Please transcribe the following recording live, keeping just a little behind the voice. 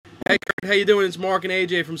Hey, Kurt, how you doing? It's Mark and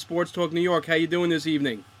AJ from Sports Talk New York. How you doing this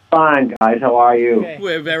evening? Fine, guys. How are you? Okay.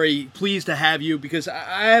 We're very pleased to have you because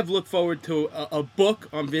I have looked forward to a book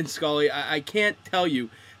on Vince Scully. I can't tell you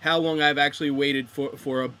how long I've actually waited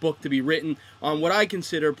for a book to be written on what I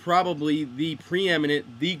consider probably the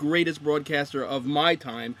preeminent, the greatest broadcaster of my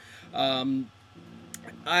time.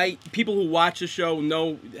 People who watch the show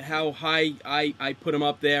know how high I put him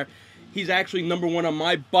up there. He's actually number one on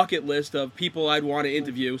my bucket list of people I'd want to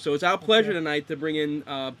interview. So it's our pleasure tonight to bring in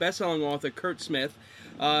best-selling author Curt Smith.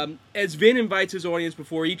 As Vin invites his audience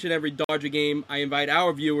before each and every Dodger game, I invite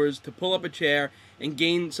our viewers to pull up a chair and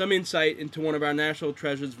gain some insight into one of our national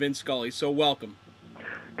treasures, Vince Scully. So welcome.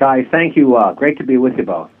 Guys, thank you. Great to be with you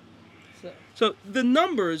both. So the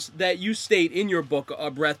numbers that you state in your book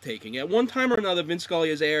are breathtaking. At one time or another, Vince Scully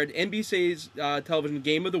has aired NBC's television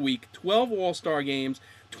Game of the Week, 12 All-Star games,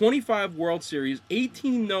 25 World Series,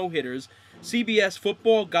 18 no-hitters, CBS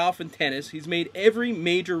football, golf, and tennis. He's made every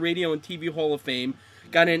major radio and TV Hall of Fame,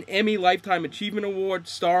 got an Emmy Lifetime Achievement Award,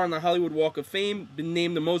 star on the Hollywood Walk of Fame, been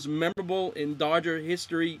named the most memorable in Dodger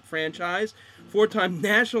history franchise, 4-time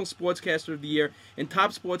National Sportscaster of the Year, and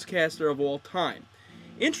top sportscaster of all time.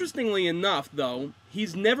 Interestingly enough, though,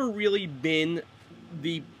 he's never really been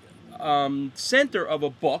the center of a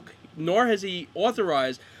book, nor has he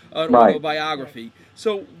authorized an autobiography.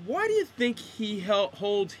 So why do you think he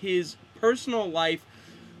holds his personal life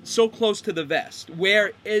so close to the vest,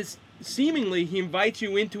 whereas seemingly he invites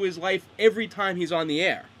you into his life every time he's on the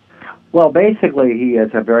air? Well, basically, he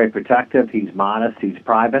is very protective. He's modest. He's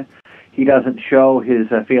private. He doesn't show his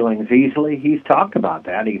feelings easily. He's talked about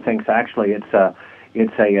that. He thinks actually it's a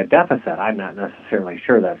deficit. I'm not necessarily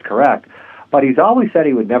sure that's correct. But he's always said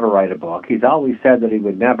he would never write a book. He's always said that he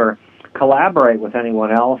would never collaborate with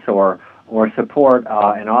anyone else or support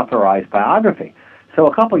an authorized biography. So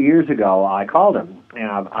a couple years ago, I called him,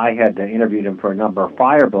 and I had interviewed him for a number of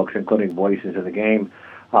prior books, including Voices of the Game,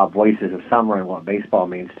 Voices of Summer, and What Baseball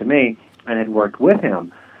Means to Me, and had worked with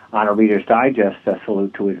him on a Reader's Digest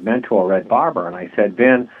salute to his mentor, Red Barber. And I said,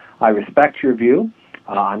 Vin, I respect your view.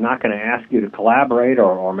 I'm not going to ask you to collaborate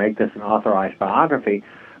or make this an authorized biography,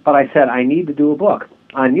 but I said, I need to do a book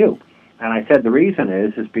on you. And I said the reason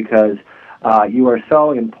is because you are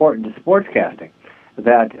so important to sportscasting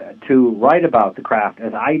that to write about the craft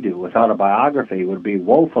as I do without a biography would be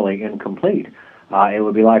woefully incomplete. It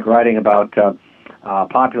would be like writing about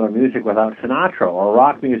popular music without Sinatra, or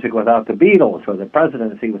rock music without the Beatles, or the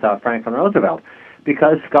presidency without Franklin Roosevelt,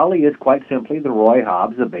 because Scully is quite simply the Roy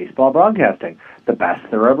Hobbs of baseball broadcasting, the best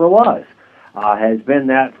there ever was. Has been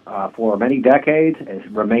that for many decades, has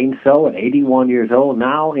remained so at 81 years old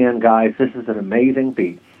now, and guys, this is an amazing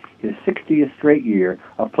feat. His 60th straight year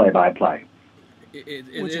of play-by-play. It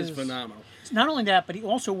is phenomenal. Not only that, but he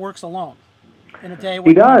also works alone in a day when...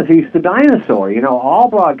 He does. He's the dinosaur. You know,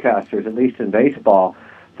 all broadcasters, at least in baseball,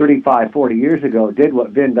 35, 40 years ago, did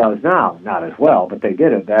what Vin does now. Not as well, but they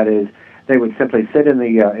did it. That is, they would simply sit in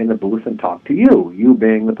the booth and talk to you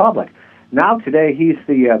being the public. Now today, he's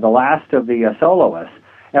the last of the soloists.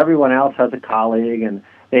 Everyone else has a colleague, and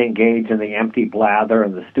they engage in the empty blather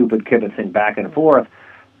and the stupid kibitzing back and forth.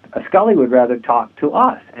 Scully would rather talk to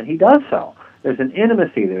us, and he does so. There's an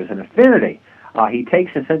intimacy, there's an affinity. He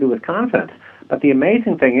takes us into his confidence. But the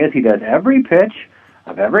amazing thing is he does every pitch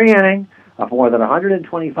of every inning of more than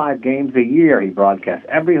 125 games a year. He broadcasts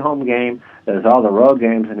every home game, does all the road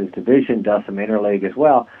games in his division, does some interleague as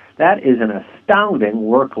well. That is an astounding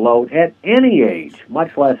workload at any age,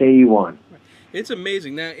 much less 81. It's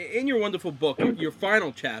amazing. Now, in your wonderful book, your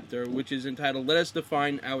final chapter, which is entitled Let Us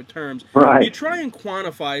Define Our Terms, you try and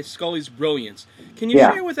quantify Scully's brilliance. Can you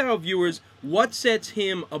share with our viewers what sets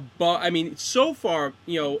him above, so far,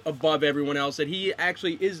 above everyone else that he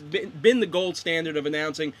actually is been the gold standard of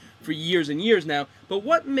announcing for years and years now, but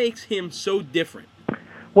what makes him so different?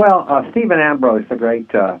 Well, Stephen Ambrose, the great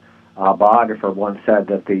biographer, once said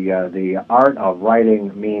that the art of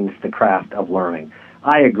writing means the craft of learning.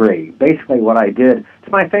 I agree. Basically what I did,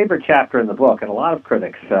 it's my favorite chapter in the book, and a lot of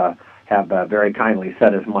critics have very kindly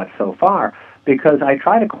said as much so far, because I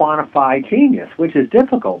try to quantify genius, which is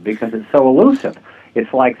difficult because it's so elusive.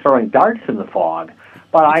 It's like throwing darts in the fog.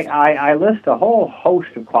 But I list a whole host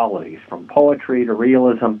of qualities, from poetry to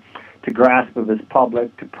realism, to grasp of his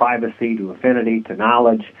public, to privacy, to affinity, to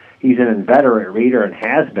knowledge. He's an inveterate reader and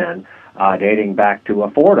has been, dating back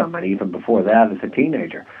to Fordham, and even before that as a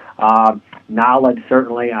teenager. Knowledge,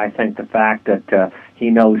 certainly. I think the fact that he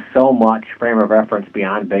knows so much frame of reference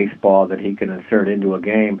beyond baseball that he can insert into a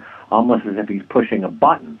game almost as if he's pushing a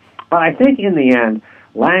button. But I think in the end,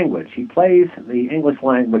 language. He plays the English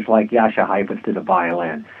language like Jascha Heifetz did a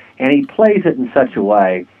violin. And he plays it in such a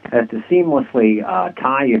way as to seamlessly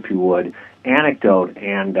tie, if you would, anecdote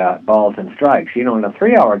and balls and strikes. You know, in a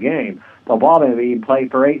 3-hour game, the ball may be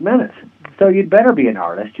played for 8 minutes. So you'd better be an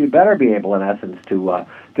artist. You'd better be able, in essence, to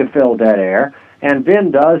fill dead air. And Vin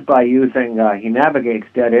does by using, he navigates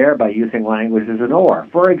dead air by using language as an oar.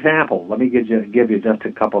 For example, let me give you just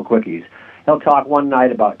a couple quickies. He'll talk one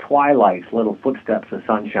night about twilights, little footsteps of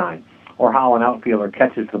sunshine, or how an outfielder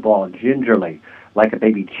catches the ball gingerly, like a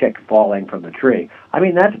baby chick falling from the tree. I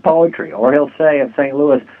mean, that's poetry. Or he'll say at St.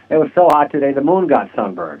 Louis, it was so hot today the moon got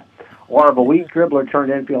sunburned. Or if a weak dribbler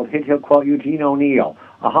turned infield hit, he'll quote Eugene O'Neill,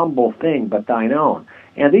 a humble thing but thine own.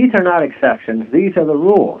 And these are not exceptions. These are the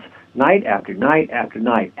rules. Night after night after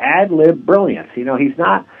night. Ad-lib brilliance. You know, he's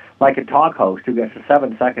not like a talk host who gets a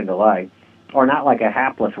 7-second delay, or not like a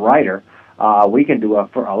hapless writer. We can do a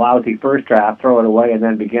lousy first draft, throw it away, and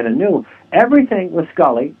then begin anew. Everything with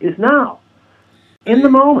Scully is now, in the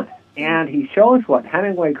moment. And he shows what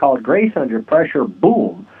Hemingway called grace under pressure,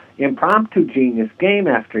 boom, impromptu genius, game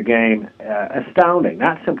after game, astounding.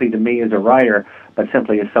 Not simply to me as a writer, but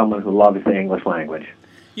simply as someone who loves the English language.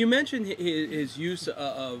 You mentioned his use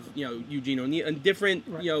of Eugene O'Neill and different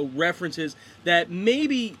references that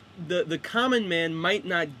maybe the common man might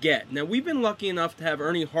not get. Now we've been lucky enough to have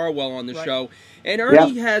Ernie Harwell on the show, and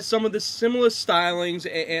Ernie has some of the similar stylings,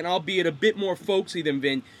 and albeit a bit more folksy than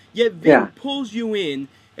Vin. Yet Vin pulls you in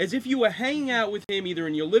as if you were hanging out with him either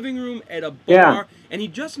in your living room, at a bar, and he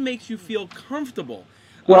just makes you feel comfortable.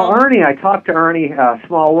 Well, Ernie, I talked to Ernie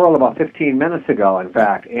Small World about 15 minutes ago, in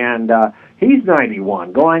fact, and he's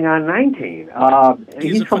 91, going on 19.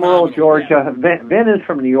 He's from rural Georgia. Vin is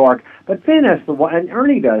from New York, but Vin is the one, and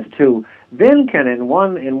Ernie does too. Vin can, in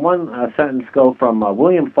one sentence, go from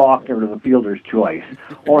William Faulkner to the Fielder's Choice,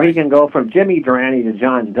 or he can go from Jimmy Durante to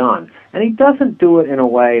John Donne. And he doesn't do it in a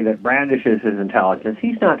way that brandishes his intelligence.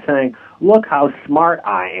 He's not saying, look how smart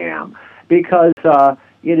I am, because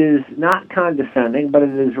it is not condescending, but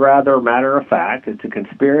it is rather matter of fact. It's a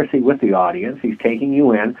conspiracy with the audience. He's taking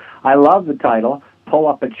you in. I love the title, Pull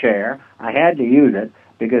Up a Chair. I had to use it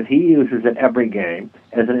because he uses it every game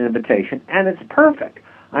as an invitation, and it's perfect.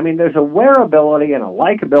 I mean, there's a wearability and a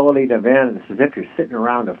likability to Vin. It's as if you're sitting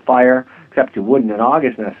around a fire, except you wouldn't in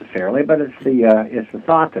August necessarily, but it's the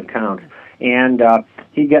thought that counts. And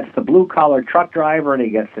he gets the blue-collar truck driver, and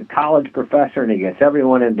he gets the college professor, and he gets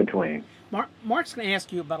everyone in between. Mark's going to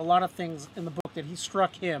ask you about a lot of things in the book that he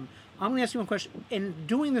struck him. I'm going to ask you one question. In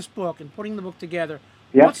doing this book and putting the book together,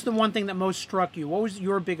 what's the one thing that most struck you? What was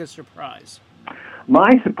your biggest surprise?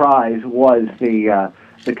 My surprise was the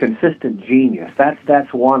consistent genius.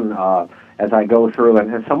 That's one as I go through,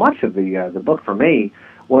 and so much of the book for me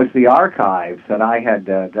was the archives that I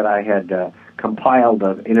had compiled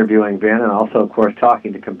of interviewing Vin, and also, of course,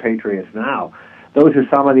 talking to compatriots now. Those are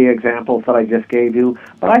some of the examples that I just gave you.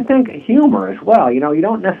 But I think humor as well. You know, you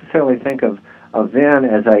don't necessarily think of Vin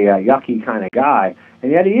as a yucky kind of guy,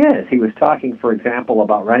 and yet he is. He was talking, for example,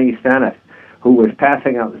 about Rennie Stennett, who was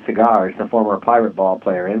passing out the cigars, the former Pirate ball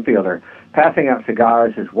player, infielder, passing out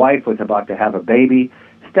cigars. His wife was about to have a baby.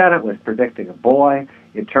 Stennett was predicting a boy.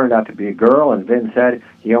 It turned out to be a girl, and Vin said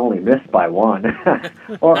he only missed by one.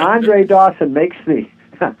 Or Andre Dawson makes the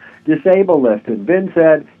disabled list, and Vin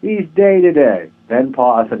said, he's day-to-day. Then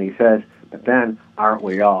paused, and he says, but then aren't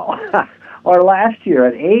we all? Or last year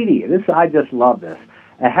at 80, I just love this.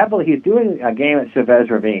 He's doing a game at Chavez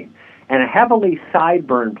Ravine, and a heavily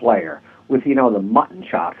sideburn player with, the mutton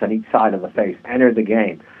chops on each side of the face entered the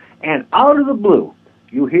game. And out of the blue,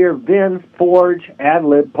 you hear Vin forge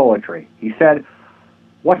ad-lib poetry. He said,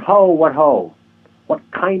 what ho,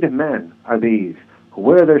 what kind of men are these who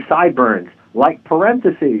wear their sideburns like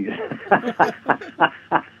parentheses?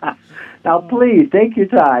 Now, please, take your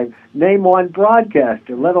time. Name one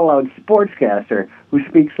broadcaster, let alone sportscaster, who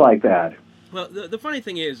speaks like that. Well, the funny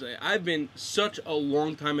thing is, I've been such a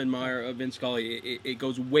long-time admirer of Vin Scully. It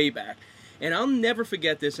goes way back. And I'll never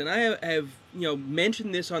forget this, and I have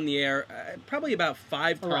mentioned this on the air probably about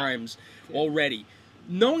 5 times already.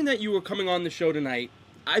 Knowing that you were coming on the show tonight,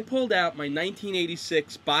 I pulled out my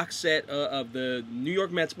 1986 box set of the New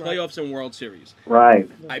York Mets playoffs and World Series. Right.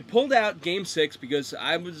 I pulled out Game 6 because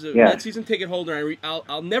I was a Mets season ticket holder. And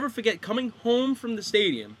I'll never forget coming home from the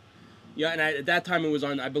stadium. Yeah, and at that time it was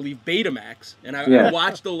on, I believe, Betamax, and I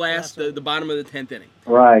watched the bottom of the 10th inning.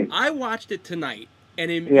 Right. I watched it tonight,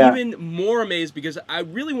 and I'm even more amazed because I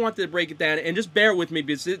really wanted to break it down, and just bear with me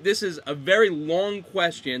because this is a very long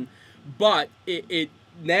question, but it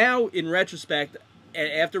now, in retrospect,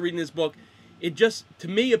 after reading this book, it just, to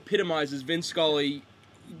me, epitomizes Vin Scully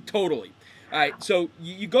totally. All right, so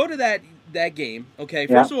you go to that game, okay?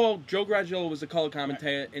 First of all, Joe Garagiola was the color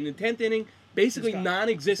commentator. In the 10th inning, basically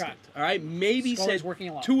non-existent. All right, maybe Scully's said working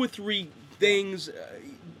a lot. 2 or 3 things,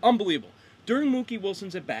 unbelievable. During Mookie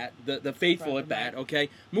Wilson's at bat, the faithful at bat, okay,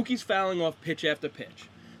 Mookie's fouling off pitch after pitch.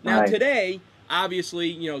 Now today, obviously,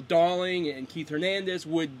 you know, Darling and Keith Hernandez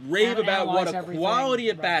would rave about what a quality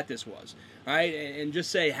at bat this was, all right, and just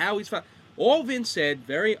say how he's foul. All Vince said,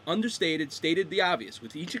 very understated, stated the obvious.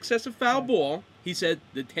 With each excessive foul ball, he said,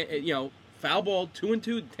 foul ball 2 and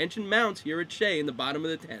 2, tension mounts here at Shea in the bottom of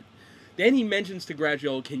the 10th. Then he mentions to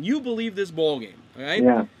Garagiola, can you believe this ball game? All right?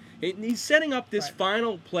 Yeah. And he's setting up this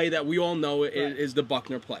final play that we all know is the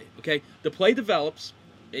Buckner play. Okay, the play develops.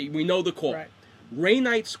 We know the call. Right. Ray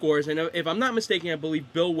Knight scores, and if I'm not mistaken, I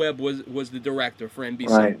believe Bill Webb was the director for NBC.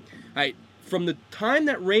 Right. All right. From the time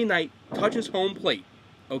that Ray Knight touches home plate,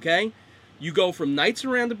 okay, you go from Knight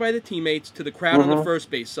surrounded by the teammates to the crowd on the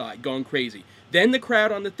first base side going crazy. Then the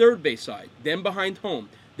crowd on the third base side. Then behind home.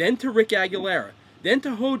 Then to Rick Aguilera. Then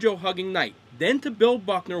to Hojo hugging Knight. Then to Bill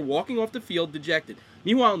Buckner walking off the field dejected.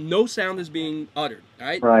 Meanwhile, no sound is being uttered. All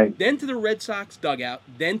right? Right. Then to the Red Sox dugout.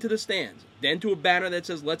 Then to the stands. Then to a banner that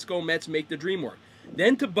says, "Let's go Mets, make the dream work."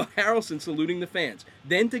 Then to Bud Harrelson saluting the fans.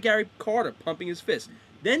 Then to Gary Carter pumping his fist.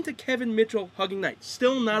 Then to Kevin Mitchell hugging Knight.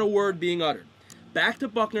 Still not a word being uttered. Back to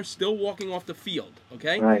Buckner still walking off the field.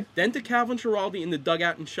 Okay? Right. Then to Calvin Schiraldi in the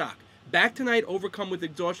dugout in shock. Back to Knight overcome with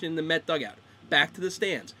exhaustion in the Met dugout. Back to the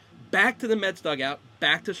stands. Back to the Mets dugout.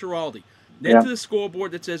 Back to Schiraldi. Then to the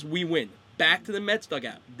scoreboard that says, "We win." Back to the Mets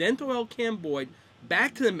dugout. Then to L. Cam Boyd.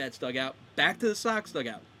 Back to the Mets dugout. Back to the Sox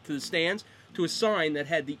dugout. To the stands. To a sign that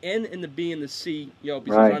had the N and the B and the C, because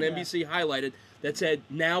on NBC highlighted, that said,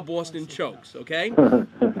 "Now Boston chokes." Okay.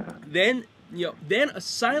 Then a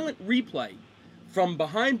silent replay from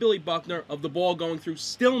behind Billy Buckner of the ball going through,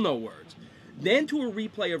 still no words. Then to a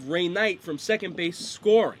replay of Ray Knight from second base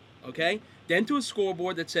scoring, okay? Then to a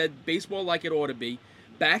scoreboard that said, "Baseball like it ought to be."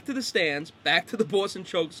 Back to the stands, back to the Boston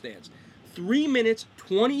choke stands. 3 minutes,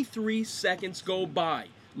 23 seconds go by.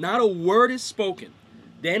 Not a word is spoken.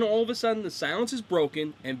 Then all of a sudden the silence is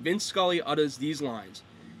broken and Vince Scully utters these lines.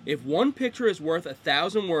 "If one picture is worth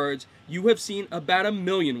 1,000 words, you have seen about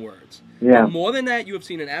 1,000,000 words. Yeah. But more than that, you have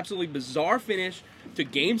seen an absolutely bizarre finish to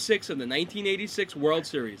Game 6 of the 1986 World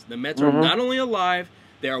Series. The Mets are not only alive,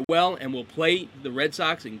 they are well and will play the Red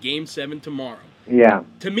Sox in Game 7 tomorrow." Yeah.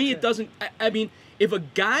 To me, it doesn't... I mean, if a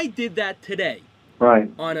guy did that today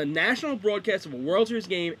on a national broadcast of a World Series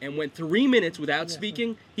game and went 3 minutes without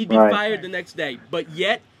speaking, he'd be fired the next day. But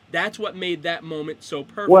yet, that's what made that moment so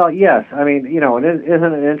perfect. Well, yes. I mean, and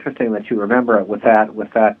isn't it interesting that you remember it with that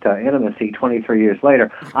intimacy 23 years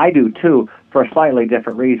later? I do too, for a slightly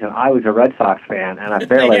different reason. I was a Red Sox fan, and I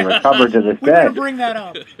barely recovered to this day. We're going to bring that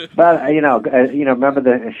up. But remember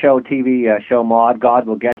the TV show Maude? God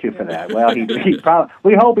will get you for that. Well, he probably,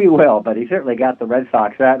 we hope he will, but he certainly got the Red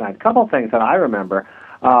Sox that night. A couple of things that I remember.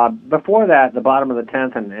 Before that, the bottom of the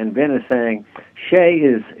 10th, and Vin is saying Shea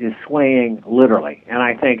is swaying literally, and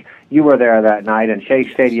I think you were there that night, and Shea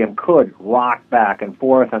Stadium could rock back and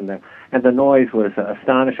forth, and the noise was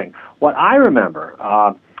astonishing. What I remember,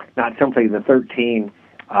 not simply the 13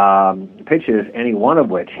 pitches, any one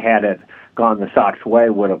of which, had it gone the Sox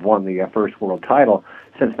way, would have won the first world title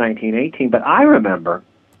since 1918, but I remember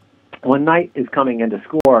when Knight is coming in to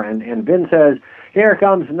score, and Vin says, "Here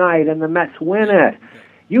comes Knight," and the Mets win it.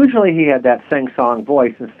 Usually he had that sing-song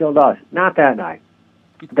voice, and still does. Not that night.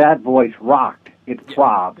 That voice rocked. It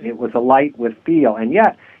throbbed. It was alight with feel, and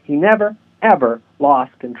yet he never, ever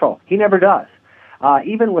lost control. He never does.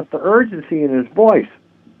 Even with the urgency in his voice,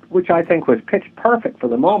 which I think was pitch perfect for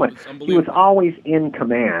the moment, he was always in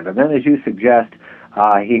command. And then, as you suggest,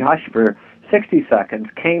 he hushed for 60 seconds,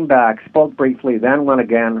 came back, spoke briefly, then went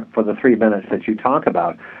again for the 3 minutes that you talk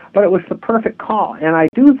about. But it was the perfect call, and I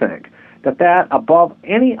do think that above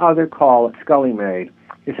any other call that Scully made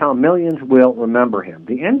is how millions will remember him.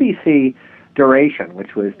 The NBC duration,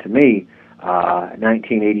 which was to me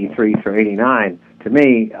 1983 through 89, to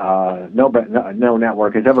me no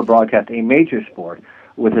network has ever broadcast a major sport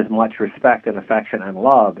with as much respect and affection and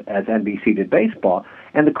love as NBC did baseball,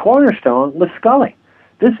 and the cornerstone was Scully.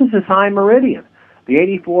 This is his high meridian. The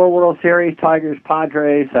 '84 World Series, Tigers,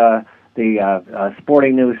 Padres. The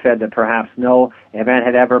Sporting News said that perhaps no event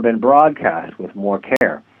had ever been broadcast with more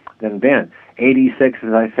care than Vin. '86,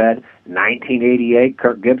 as I said, 1988,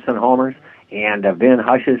 Kirk Gibson homers, and Vin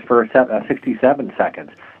hushes for 67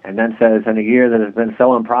 seconds, and then says, in a year that has been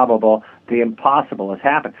so improbable, the impossible has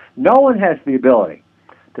happened. No one has the ability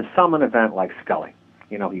to sum an event like Scully.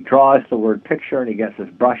 He draws the word picture, and he gets his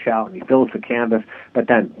brush out, and he fills the canvas, but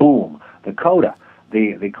then, boom, the coda,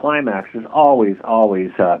 the climax is always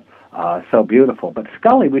so beautiful. But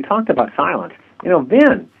Scully, we talked about silence.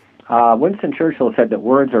 Vin Winston Churchill said that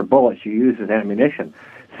words are bullets you use as ammunition.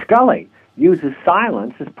 Scully uses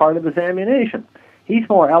silence as part of his ammunition. He's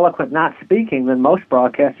more eloquent not speaking than most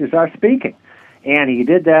broadcasters are speaking. And he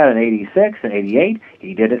did that in 86 and 88.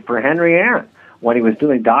 He did it for Henry Aaron. When he was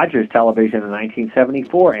doing Dodgers television in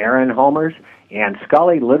 1974, Aaron homers, and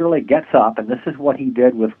Scully literally gets up, and this is what he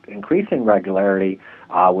did with increasing regularity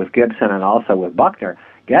with Gibson and also with Buckner,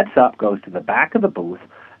 gets up, goes to the back of the booth,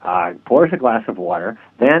 pours a glass of water,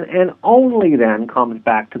 then and only then comes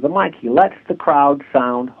back to the mic. He lets the crowd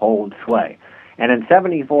sound hold sway. And in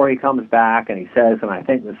 74, he comes back and he says, and I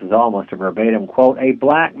think this is almost a verbatim quote, "A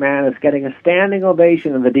black man is getting a standing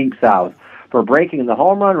ovation in the Deep South for breaking the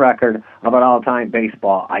home run record of an all-time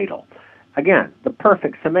baseball idol." Again, the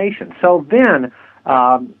perfect summation. So then,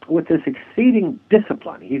 with this exceeding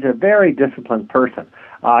discipline, he's a very disciplined person,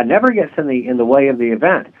 never gets in the way of the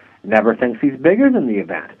event, never thinks he's bigger than the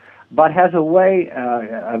event, but has a way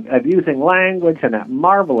of using language and that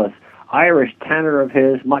marvelous Irish tenor of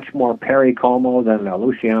his, much more Perry Como than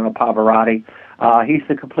Luciano Pavarotti. He's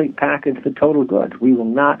the complete package, the total goods. We will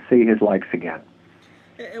not see his likes again.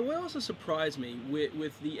 And what also surprised me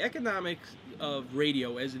with the economics of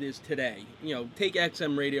radio as it is today, take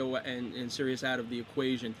XM radio and Sirius out of the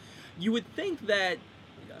equation, you would think that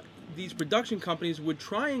these production companies would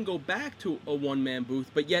try and go back to a one-man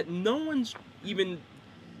booth, but yet no one's even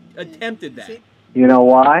attempted that. You know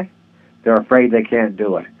why? They're afraid they can't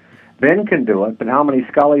do it. Ben can do it, but how many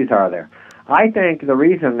Scullys are there? I think the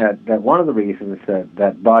reason that one of the reasons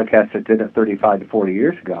that broadcasters did it 35 to 40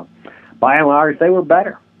 years ago, by and large, they were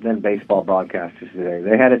better than baseball broadcasters today.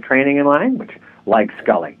 They had a training in language, like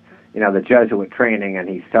Scully. The Jesuit training, and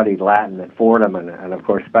he studied Latin at Fordham and of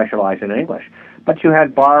course, specialized in English. But you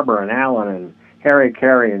had Barber and Allen and Harry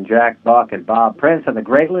Carey and Jack Buck and Bob Prince and the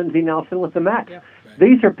great Lindsey Nelson with the Mets. Yeah.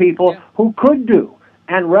 These are people who could do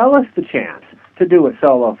and relish the chance to do it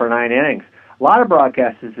solo for 9 innings. A lot of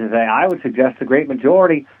broadcasters today, I would suggest the great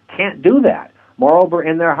majority, can't do that. Moreover,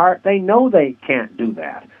 in their heart, they know they can't do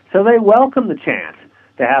that. So they welcome the chance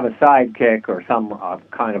to have a sidekick or some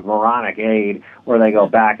kind of moronic aide where they go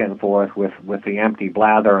back and forth with the empty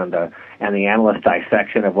blather and the endless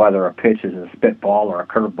dissection of whether a pitch is a spitball or a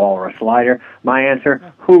curveball or a slider. My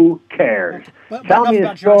answer, who cares? Tell me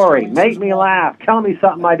a story. Make me laugh. Tell me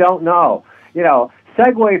something I don't know.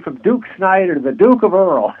 Segue from Duke Snyder to the Duke of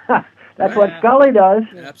Earl. That's what Scully does.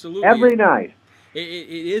 Absolutely. Every night. It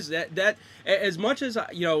is that as much as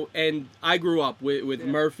and I grew up with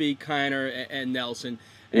Murphy, Kiner, and Nelson.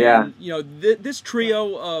 And, this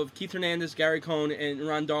trio of Keith Hernandez, Gary Cohn, and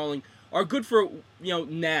Ron Darling are good for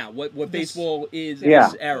now what baseball is in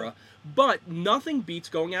this era. But nothing beats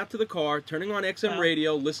going out to the car, turning on XM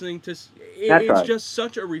radio, listening to. It's just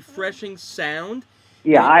such a refreshing sound.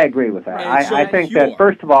 Yeah, I agree with that. I think that,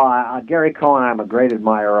 first of all, Gary Cohen I'm a great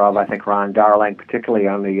admirer of. I think Ron Darling, particularly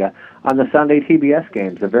on the Sunday TBS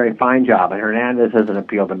games, a very fine job. And Hernandez has an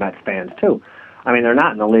appeal to Mets fans, too. I mean, they're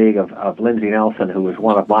not in the league of Lindsey Nelson, who is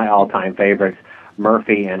one of my all-time favorites,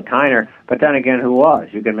 Murphy and Kiner. But then again, who was?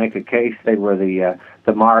 You can make a case they were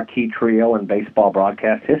the marquee trio in baseball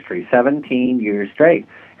broadcast history, 17 years straight.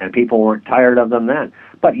 And people weren't tired of them then.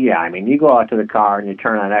 But, yeah, I mean, you go out to the car and you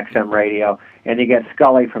turn on XM radio, and you get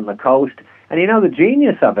Scully from the coast. And the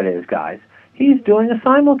genius of it is, guys, he's doing a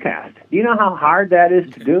simulcast. Do you know how hard that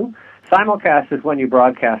is to do? Simulcast is when you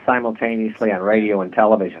broadcast simultaneously on radio and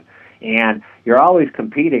television. And you're always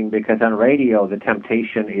competing because on radio the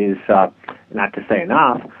temptation is not to say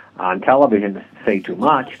enough, on television to say too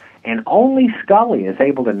much. And only Scully is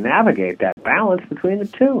able to navigate that balance between the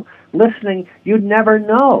two. Listening, you'd never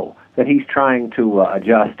know that he's trying to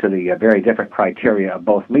adjust to the very different criteria of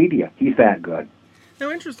both media. He's that good.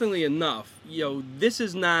 Now, interestingly enough, this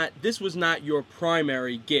was not your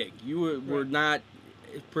primary gig. You were not,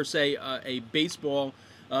 per se, a baseball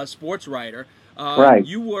sports writer. Right.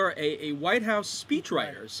 You were a White House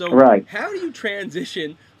speechwriter. So how do you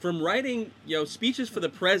transition from writing speeches for the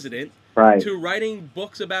president to writing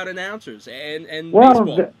books about announcers and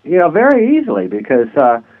baseball? Very easily, because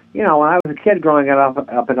when I was a kid growing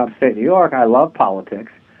up in upstate New York, I loved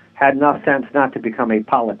politics, had enough sense not to become a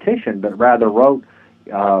politician, but rather wrote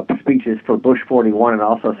speeches for Bush 41 and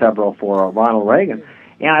also several for Ronald Reagan.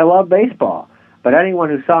 And I love baseball. But anyone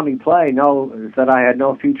who saw me play knows that I had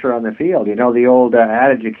no future on the field. The old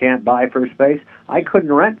adage, you can't buy first base? I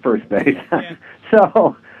couldn't rent first base.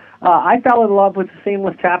 So I fell in love with the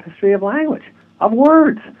seamless tapestry of language, of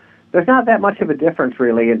words. There's not that much of a difference,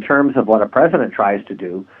 really, in terms of what a president tries to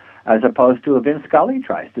do as opposed to what Vince Scully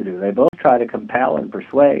tries to do. They both try to compel and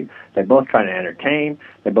persuade. They both try to entertain.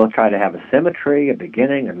 They both try to have a symmetry, a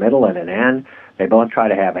beginning, a middle, and an end. They both try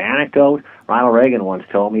to have anecdotes. Ronald Reagan once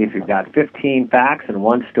told me, if you've got 15 facts in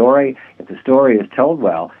one story, if the story is told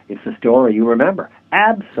well, it's the story you remember.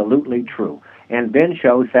 Absolutely true. And Ben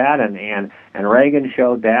shows that, and Reagan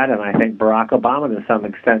showed that, and I think Barack Obama to some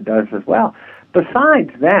extent does as well. Besides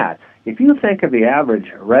that, if you think of the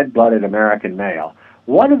average red-blooded American male,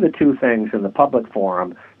 what are the two things in the public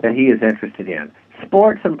forum that he is interested in?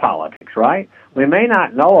 Sports and politics, right? We may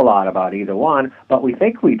not know a lot about either one, but we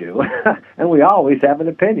think we do, and we always have an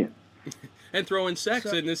opinion. And throw in sex,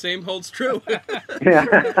 and the same holds true.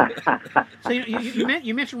 So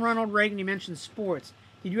you mentioned Ronald Reagan, you mentioned sports.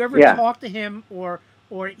 Did you ever Yeah. talk to him or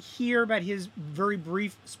hear about his very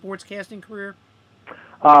brief sportscasting career?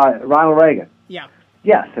 Ronald Reagan. Yeah.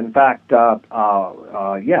 Yes, in fact,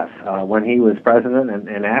 yes. When he was president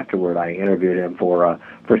and afterward, I interviewed him for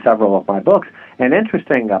several of my books. An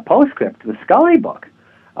interesting postscript, the Scully book.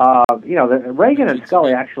 Reagan and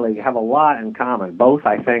Scully actually have a lot in common. Both,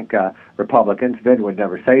 I think, Republicans. Vin would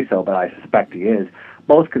never say so, but I suspect he is.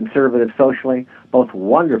 Both conservative socially, both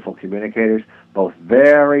wonderful communicators, both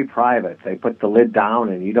very private. They put the lid down,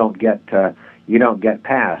 and you don't get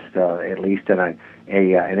past, at least in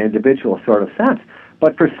an individual sort of sense.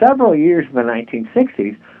 But for several years in the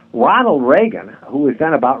 1960s, Ronald Reagan, who was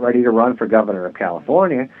then about ready to run for governor of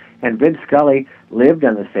California, and Vin Scully lived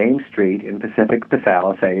on the same street in Pacific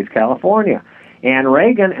Palisades, California. And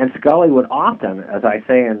Reagan and Scully would often, as I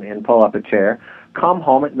say in Pull Up a Chair, come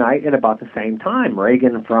home at night at about the same time.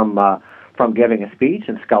 Reagan from giving a speech,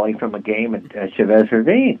 and Scully from a game at Chavez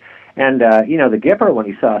Ravine. And, the Gipper, when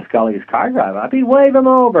he saw Scully's car drive up, he'd wave him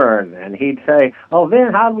over, and he'd say, "Oh,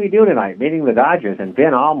 Vin, how did we do tonight?" Meaning the Dodgers. And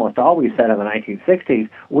Vin almost always said in the 1960s,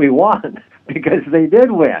 "We won," because they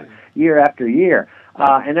did win year after year.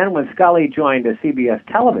 And then when Scully joined CBS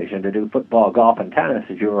Television to do football, golf, and tennis,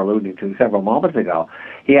 as you were alluding to several moments ago,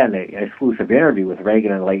 he had an exclusive interview with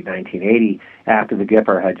Reagan in late 1980 after the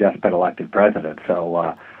Gipper had just been elected president.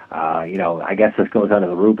 So, I guess this goes under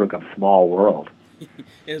the rubric of small world.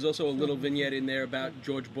 There's also a little vignette in there about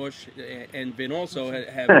George Bush and Vin also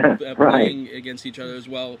have playing against each other as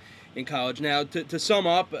well in college. Now, to sum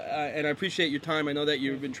up, and I appreciate your time, I know that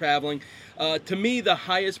you've been traveling, to me the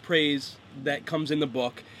highest praise that comes in the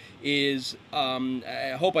book is,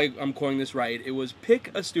 I hope I'm quoting this right, it was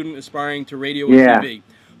pick a student aspiring to radio or TV.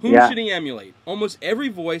 Whom should he emulate? Almost every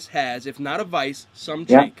voice has, if not a vice, some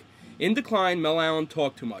cheek. In decline, Mel Allen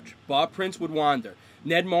talked too much. Bob Prince would wander.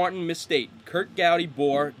 Ned Martin misstate. Kurt Gowdy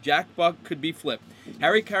bore. Jack Buck could be flipped.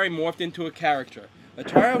 Harry Carey morphed into a caricature. A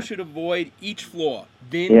child should avoid each flaw.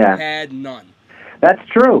 Vin had none. That's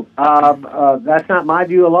true. That's not my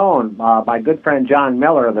view alone. My good friend John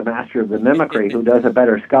Miller, the master of the mimicry, who does a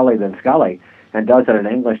better Scully than Scully, and does it in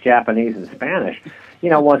English, Japanese, and Spanish,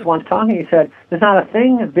 was once talking, he said, "There's not a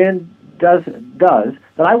thing Vin does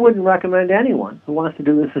that I wouldn't recommend to anyone who wants to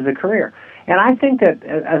do this as a career." And I think that,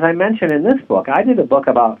 as I mentioned in this book, I did a book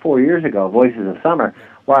about 4 years ago, Voices of Summer,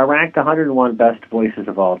 where I ranked 101 best voices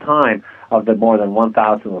of all time of the more than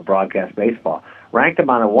 1,000 of broadcast baseball. Ranked them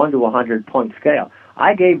on a 1 to 100 point scale.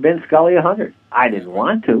 I gave Vin Scully 100. I didn't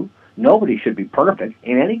want to. Nobody should be perfect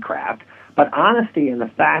in any craft. But honesty and the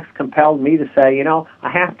facts compelled me to say, I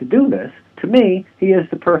have to do this. To me, he is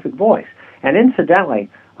the perfect voice. And incidentally,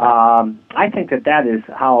 I think that is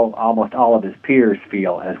how almost all of his peers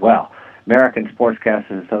feel as well. American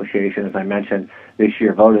Sportscasters Association, as I mentioned, this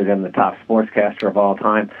year voted him the top sportscaster of all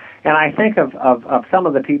time. And I think of some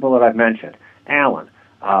of the people that I've mentioned, Allen,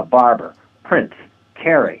 Barber, Prince,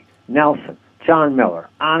 Carey, Nelson, John Miller,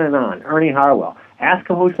 on and on, Ernie Harwell. Ask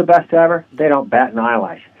them who's the best ever, they don't bat an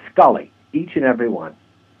eyelash. Scully, each and every one.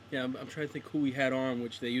 Yeah, I'm trying to think who he had on,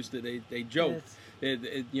 which they joked.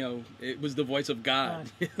 It was the voice of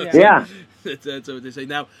God. Yeah. That's what they say.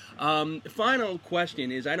 Now, final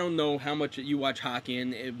question is, I don't know how much you watch hockey,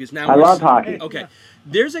 because now I love hockey. Okay,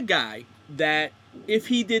 there's a guy that if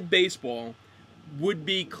he did baseball would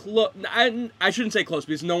be close. I shouldn't say close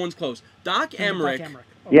because no one's close. Doc Emmerich.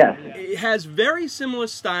 Yes. Has very similar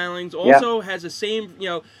stylings. Also has the same.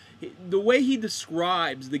 The way he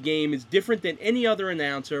describes the game is different than any other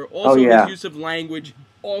announcer. Also, his use of language,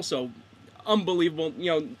 also unbelievable.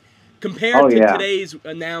 Compared to today's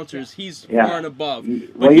announcers, he's far and above.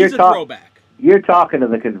 But he's a throwback. You're talking to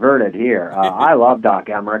the converted here. I love Doc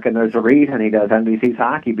Emmerich, and there's a reason he does NBC's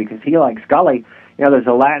hockey, because he, like Scully, there's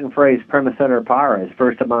a Latin phrase, prima inter pares,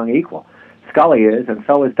 first among equal. Scully is, and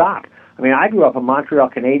so is Doc. I mean, I grew up a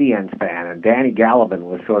Montreal Canadiens fan, and Danny Gallivan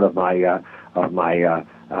was sort of my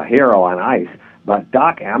hero on ice. But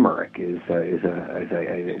Doc Emmerich is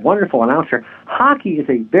a wonderful announcer. Hockey is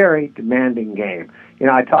a very demanding game. You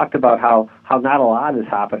know, I talked about how not a lot is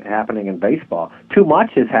happening in baseball. Too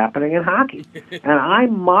much is happening in hockey. And I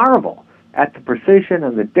marvel at the precision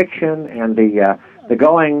and the diction and the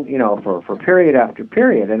going, you know, for period after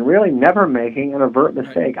period, and really never making an overt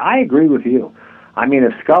mistake. I agree with you. I mean,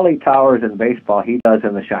 if Scully towers in baseball, he does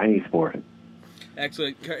in the shiny sport.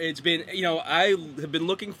 Excellent. It's been, you know, I have been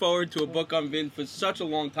looking forward to a book on Vin for such a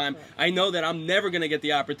long time. I know that I'm never going to get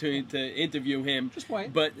the opportunity to interview him. Just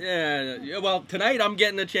wait. But, well, tonight I'm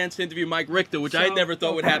getting a chance to interview Mike Richter, which I never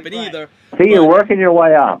thought would happen either. See, you're working your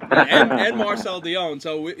way up. and Marcel Dion.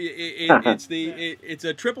 So it's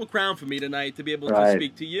a triple crown for me tonight to be able to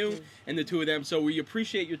speak to you and the two of them. So we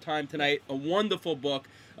appreciate your time tonight. A wonderful book,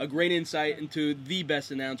 a great insight into the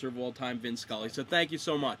best announcer of all time, Vin Scully. So thank you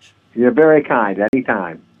so much. You're very kind.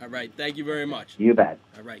 Anytime. All right. Thank you very much. You bet.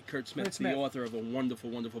 All right. Kurt Smith, the author of a wonderful,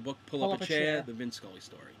 wonderful book, Pull Up a Chair, The Vin Scully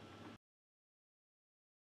Story.